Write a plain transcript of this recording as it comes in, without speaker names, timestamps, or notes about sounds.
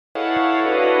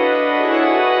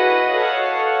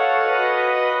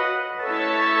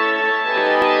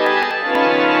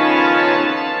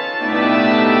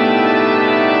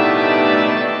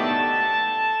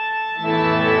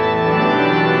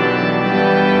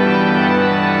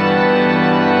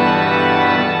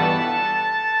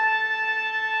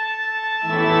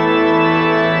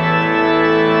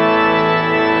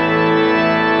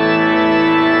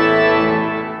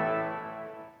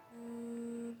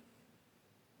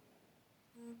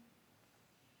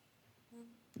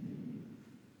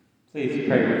Please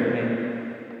pray with me.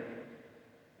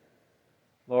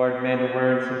 Lord, may the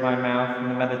words of my mouth and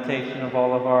the meditation of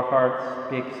all of our hearts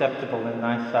be acceptable in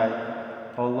thy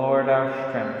sight, O Lord, our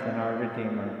strength and our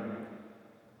Redeemer.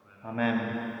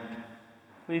 Amen.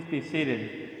 Please be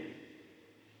seated.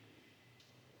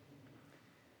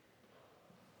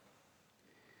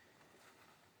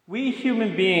 We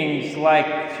human beings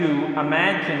like to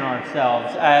imagine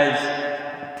ourselves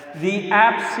as the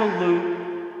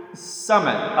absolute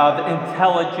summit of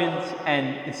intelligence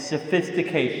and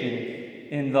sophistication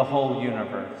in the whole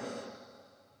universe.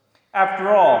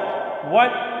 After all,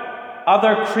 what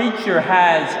other creature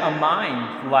has a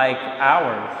mind like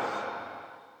ours?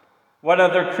 What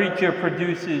other creature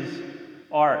produces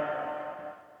art,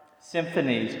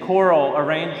 symphonies, choral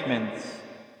arrangements?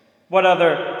 What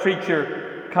other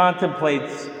creature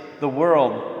contemplates the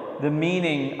world, the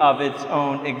meaning of its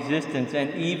own existence,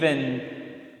 and even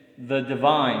the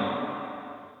divine?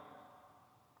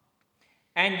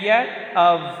 And yet,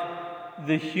 of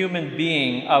the human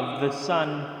being, of the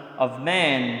Son of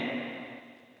Man,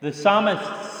 the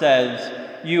psalmist says,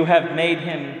 "You have made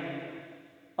him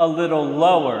a little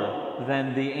lower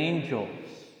than the angels."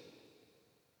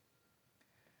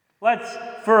 Let's,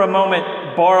 for a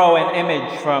moment, borrow an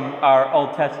image from our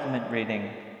Old Testament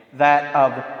reading, that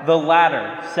of the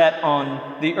ladder set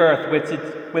on the earth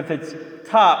with its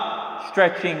top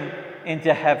stretching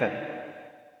into heaven.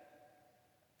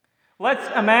 Let's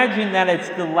imagine that it's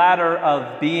the ladder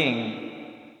of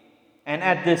being, and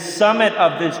at the summit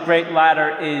of this great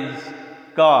ladder is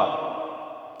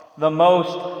God, the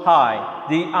Most High,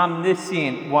 the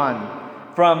Omniscient One,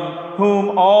 from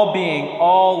whom all being,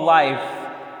 all life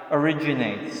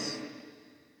originates.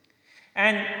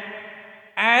 And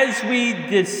as we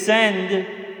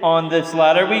descend on this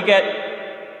ladder, we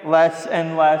get less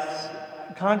and less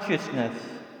consciousness,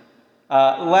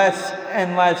 less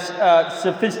and less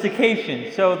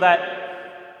sophistication, so that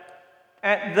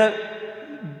at the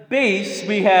base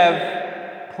we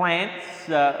have plants,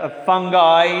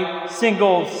 fungi,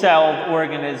 single-celled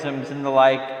organisms and the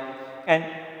like, and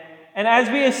as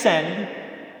we ascend,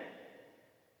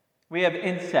 we have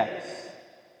insects,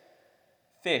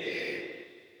 fish,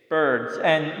 birds,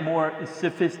 and more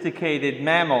sophisticated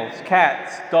mammals,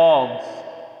 cats, dogs,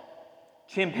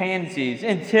 chimpanzees,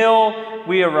 until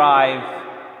we arrive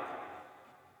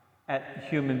at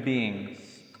human beings.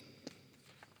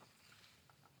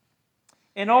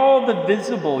 In all the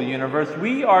visible universe,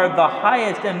 we are the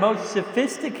highest and most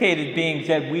sophisticated beings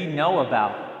that we know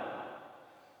about.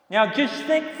 Now, just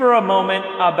think for a moment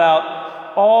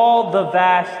about all the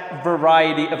vast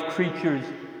variety of creatures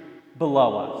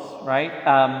below us, right?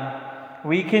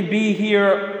 We can be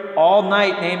here all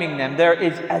night naming them. There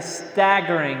is a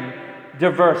staggering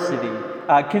diversity.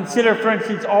 Consider, for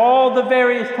instance, all the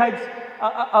various types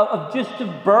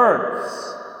of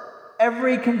birds.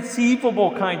 Every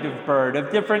conceivable kind of bird,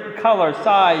 of different color,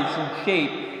 size, and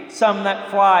shape. Some that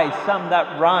fly, some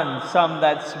that run, some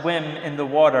that swim in the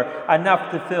water. Enough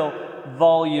to fill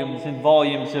volumes and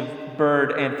volumes of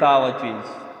bird anthologies.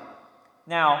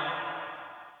 Now,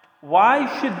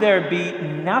 why should there be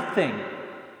nothing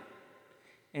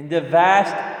in the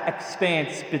vast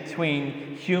expanse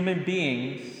between human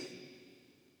beings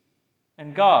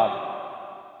and God,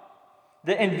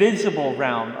 the invisible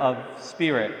realm of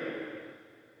spirit?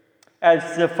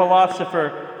 As the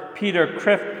philosopher Peter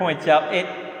Kreeft points out, it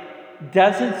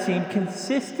doesn't seem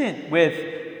consistent with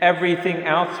everything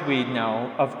else we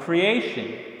know of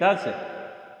creation, does it?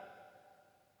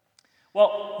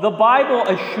 Well, the Bible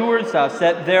assures us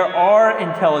that there are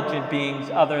intelligent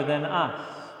beings other than us,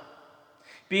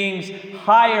 beings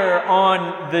higher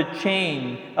on the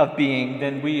chain of being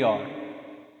than we are.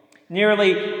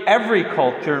 Nearly every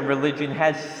culture and religion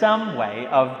has some way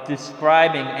of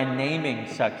describing and naming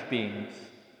such beings.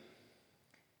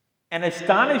 An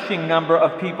astonishing number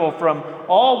of people from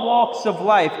all walks of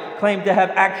life claim to have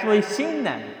actually seen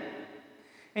them,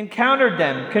 encountered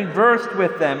them, conversed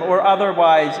with them, or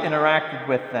otherwise interacted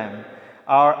with them.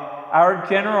 Our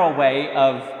general way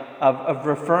of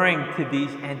referring to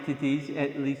these entities,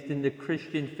 at least in the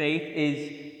Christian faith,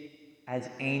 is as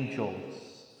angels.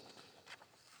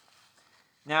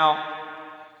 Now,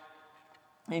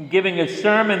 in giving a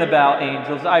sermon about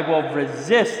angels, I will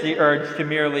resist the urge to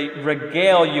merely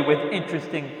regale you with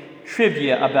interesting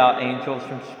trivia about angels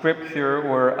from Scripture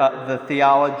or the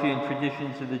theology and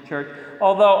traditions of the church,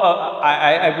 although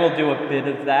I will do a bit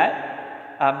of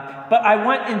that. But I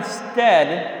want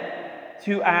instead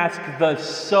to ask the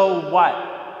so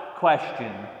what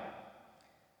question.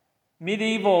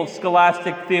 Medieval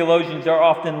scholastic theologians are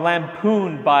often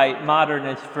lampooned by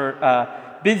modernists for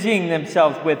busying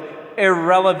themselves with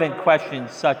irrelevant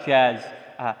questions such as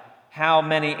how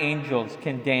many angels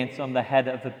can dance on the head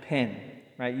of a pin,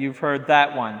 right? You've heard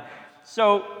that one.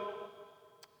 So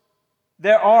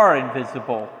there are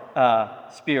invisible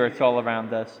spirits all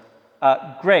around us.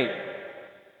 Great.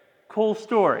 Cool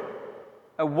story.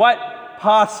 What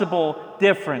possible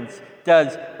difference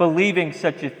does believing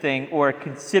such a thing or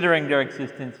considering their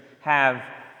existence have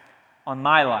on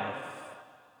my life?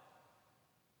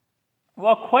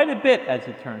 Well, quite a bit, as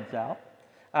it turns out.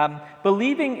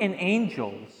 Believing in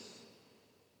angels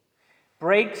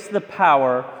breaks the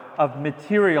power of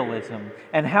materialism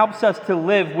and helps us to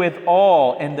live with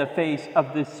awe in the face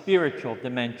of the spiritual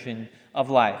dimension of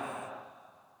life.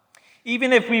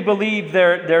 Even if we believe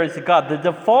there is a God, the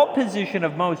default position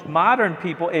of most modern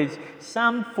people is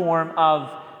some form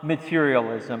of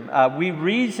materialism. We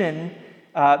reason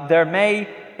there may,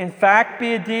 in fact,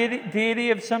 be a deity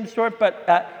of some sort,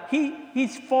 but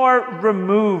he's far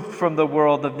removed from the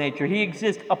world of nature. He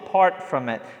exists apart from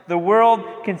it. The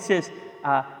world consists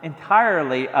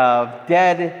entirely of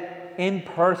dead,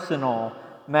 impersonal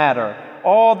matter.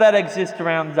 All that exists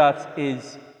around us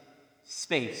is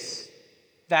space,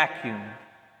 vacuum,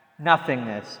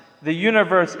 nothingness. The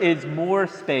universe is more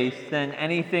space than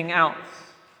anything else.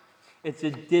 It's a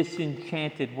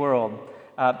disenchanted world.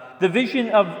 The vision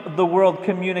of the world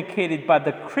communicated by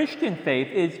the Christian faith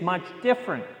is much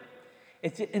different.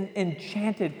 It's an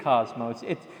enchanted cosmos.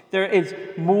 There is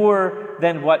more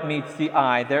than what meets the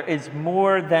eye. There is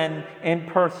more than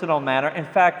impersonal matter. In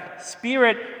fact,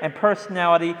 spirit and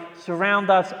personality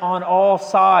surround us on all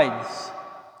sides.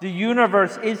 The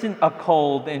universe isn't a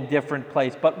cold, indifferent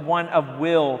place, but one of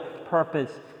will,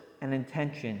 purpose, and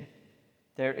intention.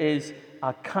 There is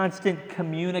a constant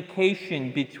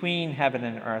communication between heaven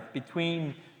and earth,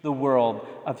 between the world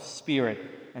of spirit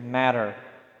and matter.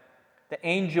 The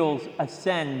angels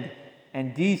ascend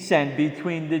and descend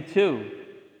between the two.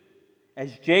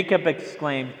 As Jacob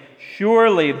exclaimed,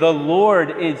 "Surely the Lord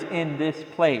is in this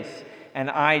place, and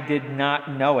I did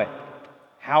not know it.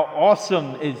 How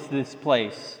awesome is this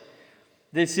place!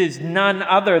 This is none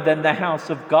other than the house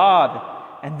of God,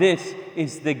 and this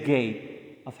is the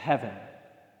gate of heaven."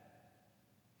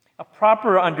 A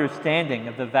proper understanding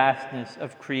of the vastness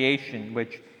of creation,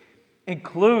 which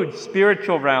includes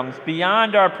spiritual realms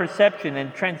beyond our perception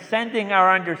and transcending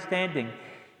our understanding,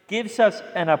 gives us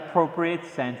an appropriate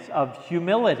sense of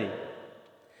humility.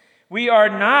 We are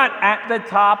not at the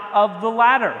top of the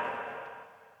ladder.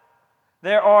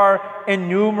 There are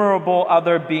innumerable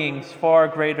other beings far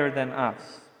greater than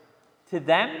us. To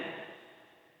them,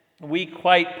 we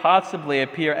quite possibly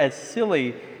appear as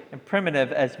silly and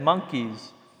primitive as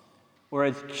monkeys, or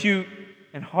as cute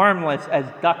and harmless as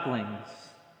ducklings.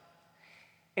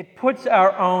 It puts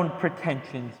our own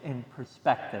pretensions in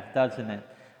perspective, doesn't it?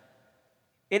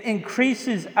 It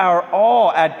increases our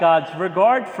awe at God's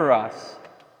regard for us.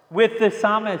 With the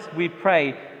psalmist, we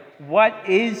pray, "What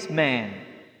is man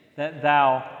that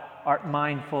thou art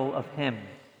mindful of him?"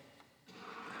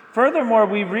 Furthermore,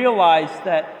 we realize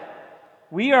that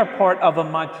we are part of a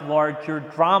much larger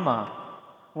drama,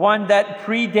 one that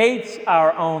predates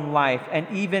our own life and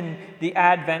even the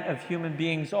advent of human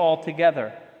beings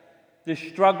altogether. The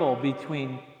struggle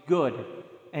between good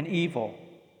and evil.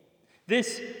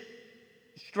 This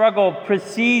struggle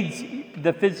precedes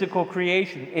the physical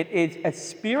creation. It is a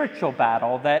spiritual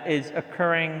battle that is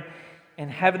occurring in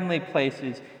heavenly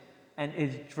places and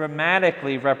is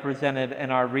dramatically represented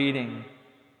in our reading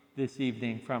this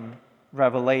evening from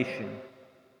Revelation.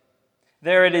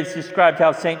 There it is described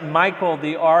how St. Michael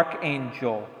the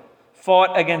archangel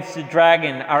fought against the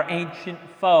dragon, our ancient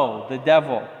foe, the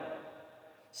devil.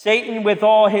 Satan, with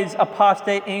all his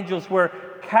apostate angels, were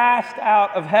cast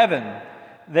out of heaven.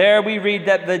 There we read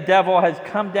that the devil has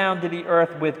come down to the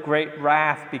earth with great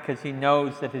wrath because he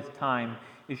knows that his time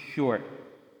is short.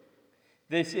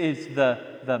 This is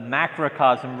the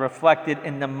macrocosm reflected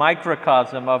in the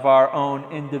microcosm of our own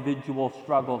individual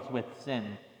struggles with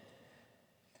sin.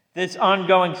 This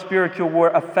ongoing spiritual war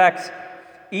affects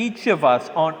each of us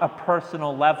on a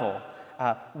personal level.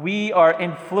 We are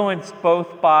influenced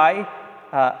both by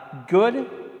good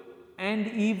and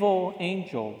evil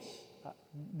angels.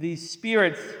 These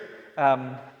spirits,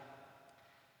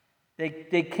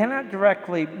 they cannot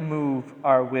directly move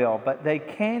our will, but they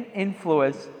can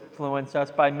influence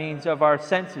us by means of our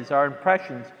senses, our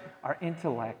impressions, our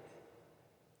intellect.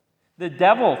 The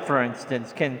devil, for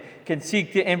instance, can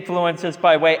seek to influence us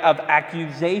by way of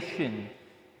accusation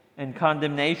and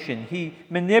condemnation. He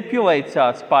manipulates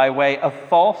us by way of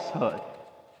falsehood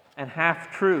and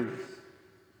half-truths.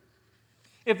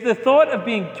 If the thought of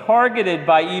being targeted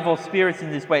by evil spirits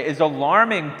in this way is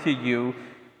alarming to you,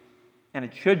 and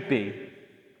it should be,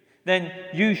 then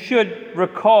you should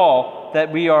recall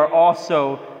that we are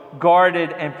also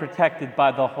guarded and protected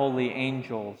by the holy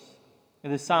angels.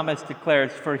 The psalmist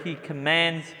declares, "For he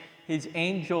commands his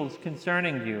angels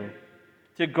concerning you,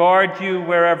 to guard you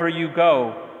wherever you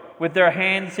go. With their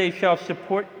hands they shall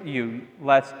support you,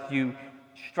 lest you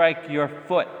strike your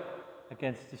foot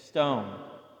against a stone."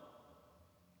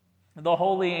 The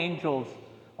holy angels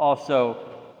also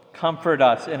comfort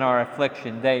us in our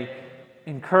affliction. They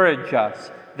encourage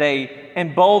us. They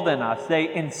embolden us.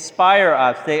 They inspire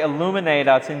us. They illuminate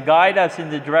us and guide us in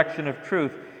the direction of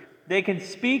truth. They can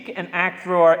speak and act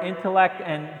through our intellect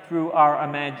and through our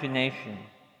imagination.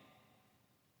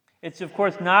 It's, of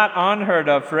course, not unheard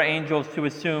of for angels to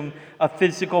assume a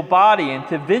physical body and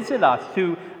to visit us,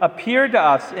 to appear to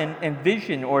us in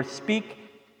vision or speak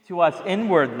to us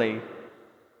inwardly.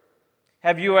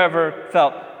 Have you ever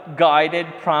felt guided,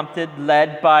 prompted,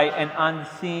 led by an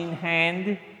unseen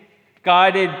hand?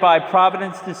 Guided by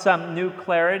providence to some new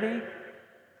clarity?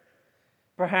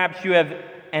 Perhaps you have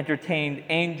entertained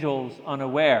angels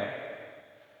unaware.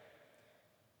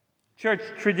 Church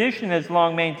tradition has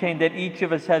long maintained that each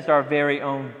of us has our very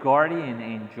own guardian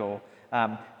angel.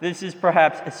 This is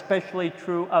perhaps especially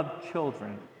true of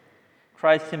children.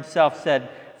 Christ himself said,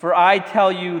 "For I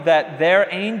tell you that their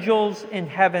angels in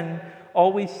heaven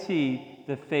always see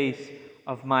the face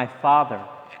of my Father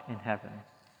in heaven."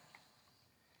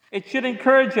 It should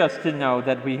encourage us to know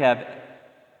that we have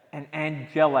an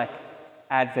angelic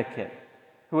advocate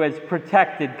who has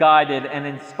protected, guided, and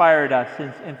inspired us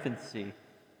since infancy.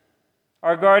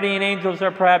 Our guardian angels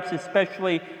are perhaps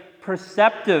especially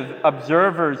perceptive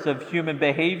observers of human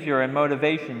behavior and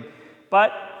motivation,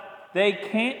 but they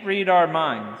can't read our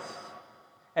minds.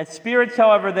 As spirits,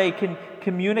 however, they can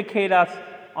communicate us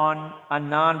on a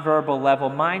nonverbal level,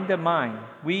 mind to mind.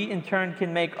 We, in turn,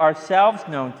 can make ourselves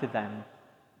known to them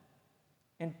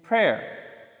in prayer,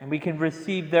 and we can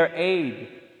receive their aid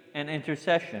and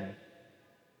intercession.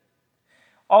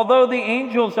 Although the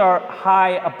angels are high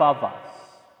above us,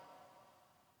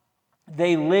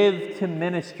 they live to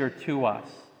minister to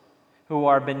us who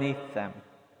are beneath them.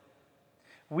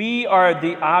 We are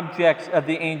the objects of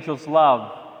the angels'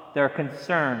 love, their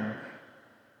concern,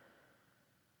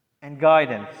 and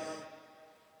guidance.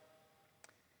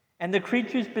 And the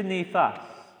creatures beneath us,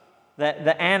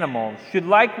 the animals, should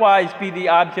likewise be the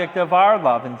object of our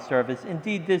love and service.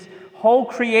 Indeed, this whole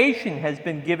creation has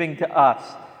been given to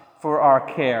us for our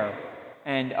care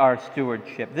and our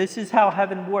stewardship. This is how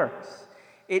heaven works.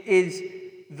 It is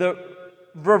the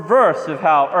reverse of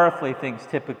how earthly things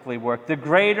typically work. The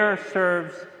greater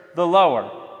serves the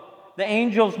lower. The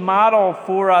angels model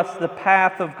for us the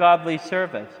path of godly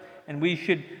service, and we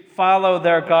should follow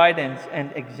their guidance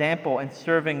and example in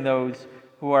serving those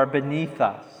who are beneath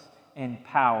us in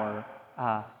power,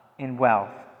 in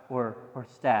wealth, or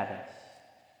status.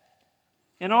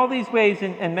 In all these ways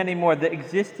and many more, the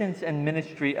existence and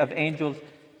ministry of angels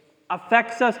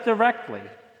affects us directly.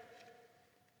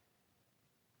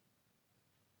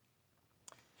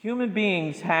 Human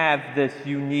beings have this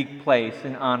unique place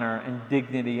and honor and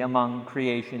dignity among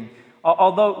creation.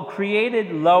 Although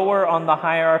created lower on the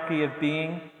hierarchy of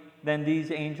being than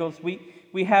these angels,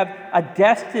 we have a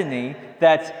destiny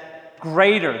that's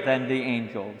greater than the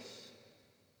angels.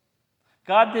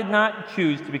 God did not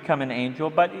choose to become an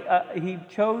angel, but he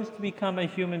chose to become a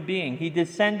human being. He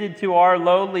descended to our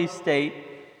lowly state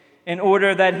in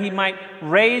order that he might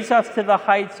raise us to the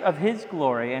heights of his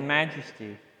glory and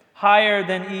majesty, higher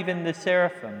than even the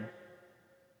seraphim.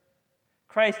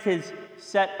 Christ has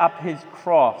set up his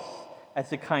cross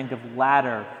as a kind of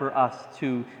ladder for us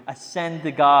to ascend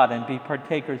to God and be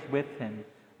partakers with him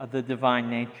of the divine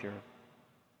nature.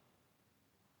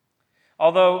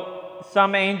 Although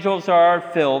some angels are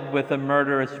filled with a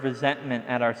murderous resentment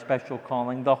at our special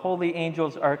calling, the holy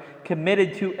angels are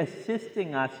committed to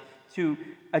assisting us to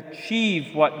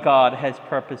achieve what God has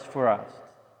purposed for us.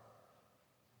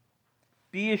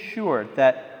 Be assured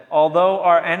that although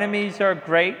our enemies are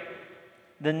great,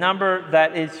 the number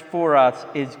that is for us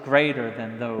is greater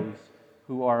than those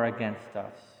who are against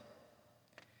us.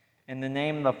 In the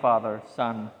name of the Father,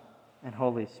 Son, and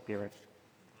Holy Spirit.